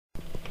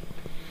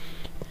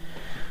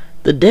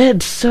The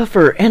dead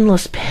suffer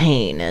endless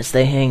pain as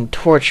they hang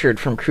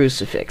tortured from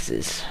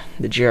crucifixes.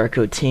 The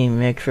Jericho team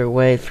make their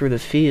way through the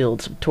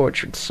fields of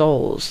tortured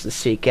souls to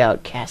seek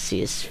out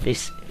Cassius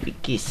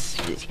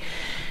Ficis,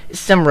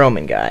 some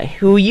Roman guy,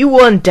 who you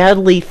will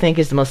undoubtedly think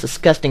is the most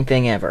disgusting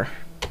thing ever.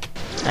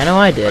 I know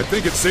I did. I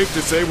think it's safe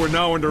to say we're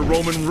now under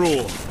Roman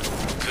rule.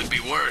 Could be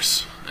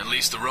worse. At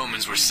least the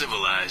Romans were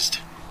civilized.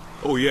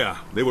 Oh yeah,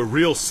 they were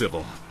real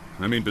civil.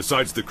 I mean,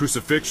 besides the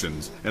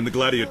crucifixions and the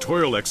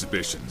gladiatorial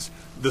exhibitions,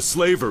 the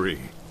slavery.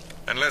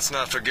 And let's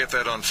not forget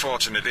that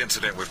unfortunate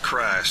incident with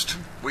Christ.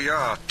 We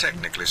are,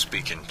 technically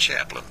speaking,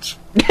 chaplains.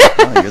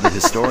 Oh, you're the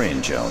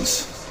historian,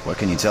 Jones. What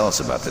can you tell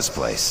us about this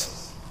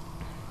place?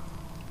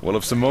 Well,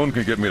 if Simone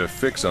can get me to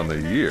fix on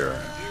the year...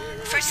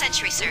 First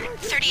century, sir.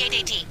 38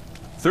 AD.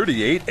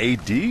 38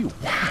 AD?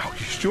 Wow,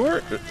 you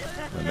sure?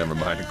 Never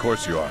mind, of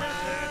course you are.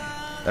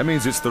 That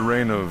means it's the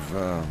reign of,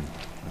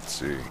 let's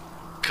see...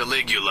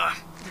 Caligula.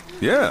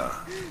 Yeah.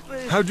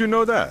 How'd you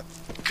know that?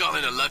 Call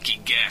it a lucky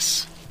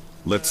guess.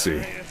 Let's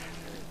see.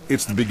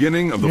 It's the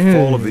beginning of the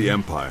fall of the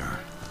Empire.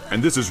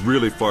 And this is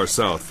really far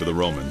south for the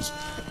Romans.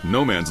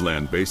 No man's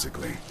land,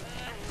 basically.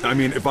 I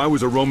mean, if I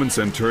was a Roman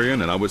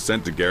centurion and I was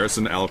sent to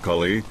garrison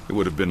Al-Khali, it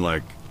would have been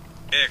like...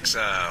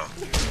 Exile.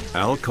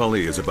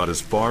 Al-Khali is about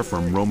as far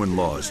from Roman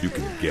law as you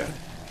can get.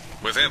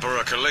 With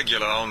Emperor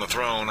Caligula on the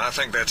throne, I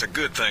think that's a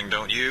good thing,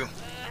 don't you?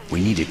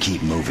 We need to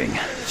keep moving.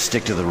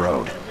 Stick to the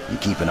road. And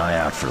keep an eye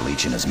out for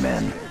Leech and his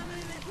men.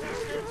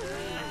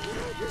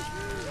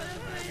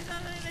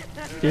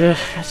 Ugh,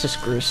 that's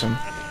just gruesome.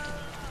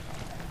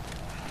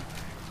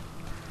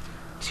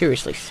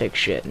 Seriously sick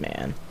shit,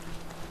 man.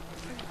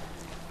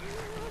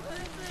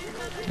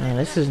 No,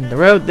 this isn't the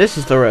road. This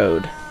is the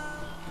road.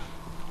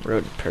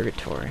 Road to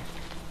purgatory.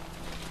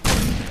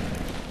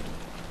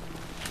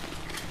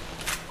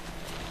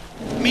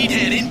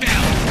 Meathead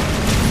inbound.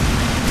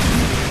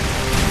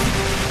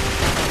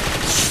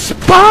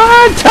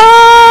 Sparta!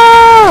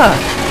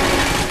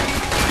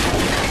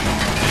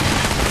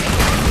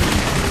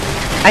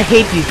 I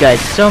hate these guys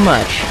so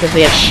much because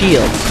they have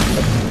shields.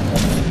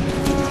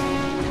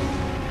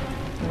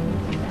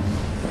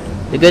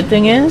 The good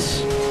thing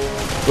is,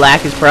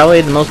 Black is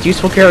probably the most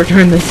useful character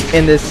in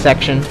this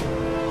section.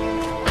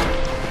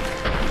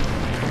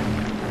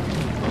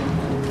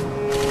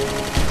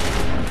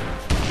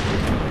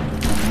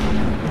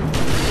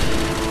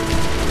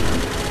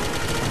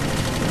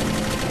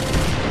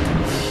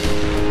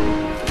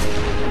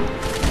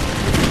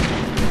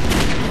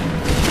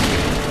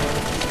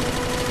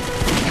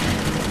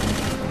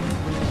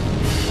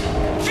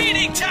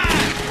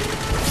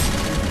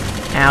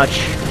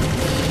 Ouch.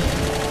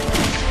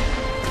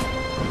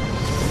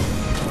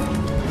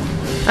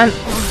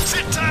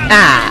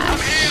 Ah,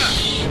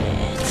 shit.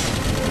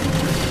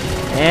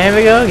 There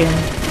we go again.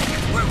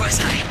 Where was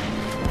I?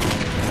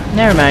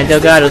 Never mind,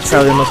 Delgado's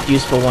probably the most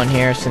useful one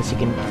here since he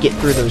can get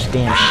through those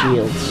damn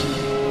shields.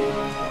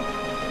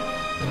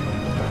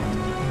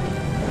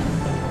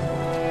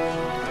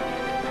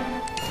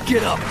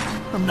 Get up!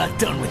 I'm not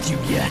done with you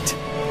yet.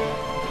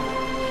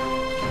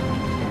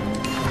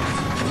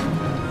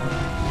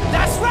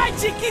 That's right,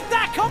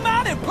 Chiquita! Come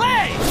out and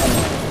play!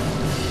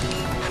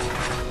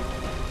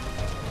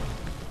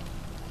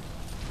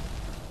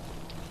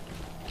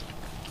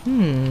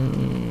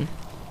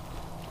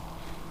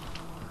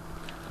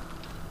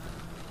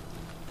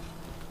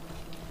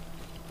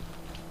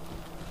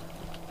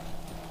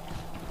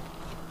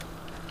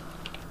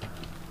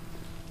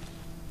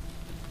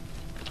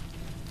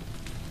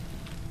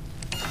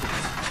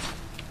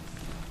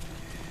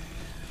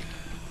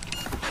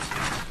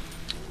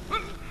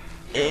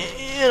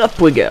 And up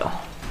we go.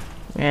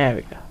 There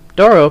we go.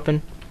 Door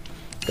open.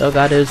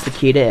 Delgado's the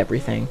key to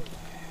everything.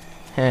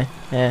 Heh,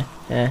 heh,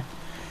 heh.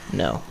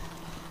 No.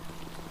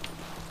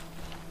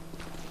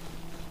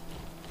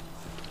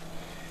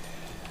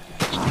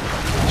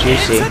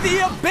 Juicy. Into the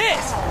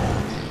abyss!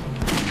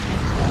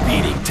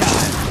 Beating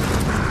time.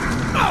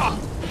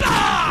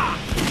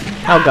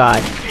 Oh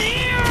god.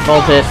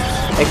 Cultists.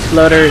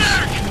 Exploders.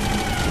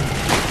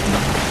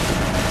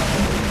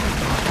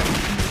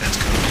 That's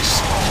gonna be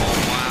so a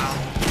while.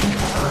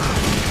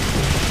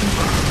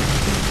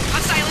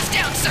 Hostile is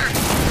down, sir.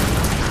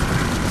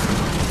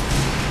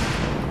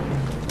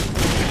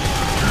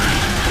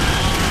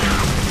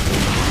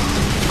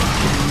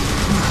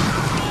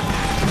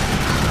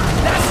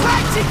 That's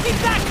right,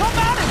 Chiquita! Come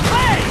out and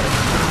play!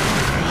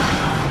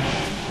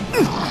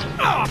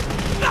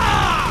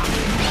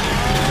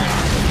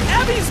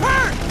 Abby's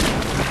hurt!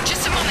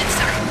 Just a moment,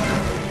 sir.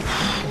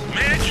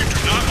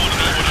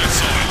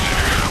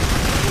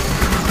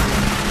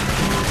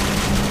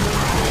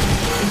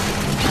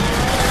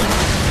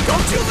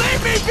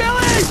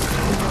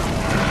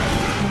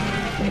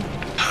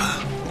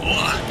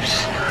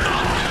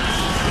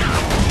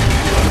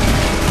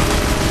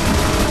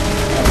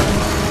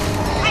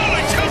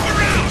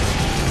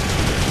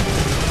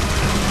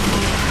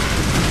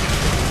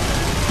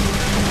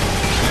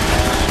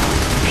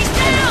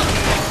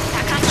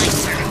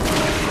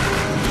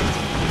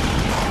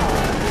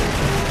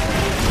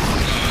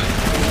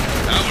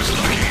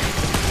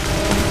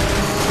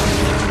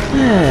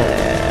 You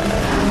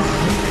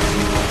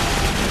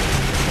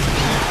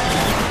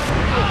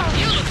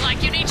look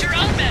like you need your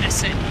own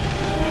medicine.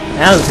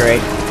 That was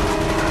great.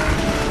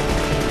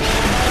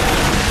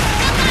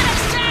 Don't let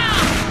us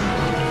down!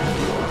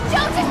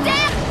 Jones is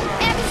down!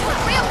 Enemy's hurt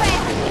real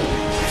bad!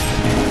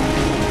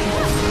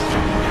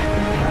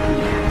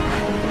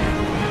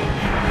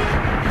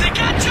 They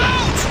got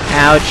Jones!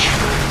 Ouch.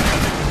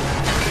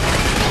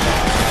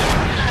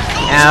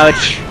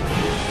 Ouch.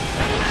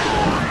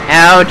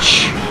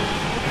 Ouch.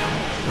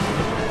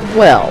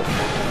 Well,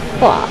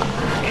 fuck.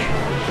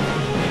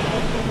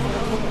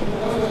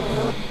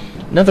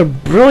 Another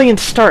brilliant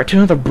start to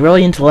another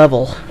brilliant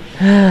level.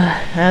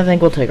 I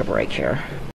think we'll take a break here.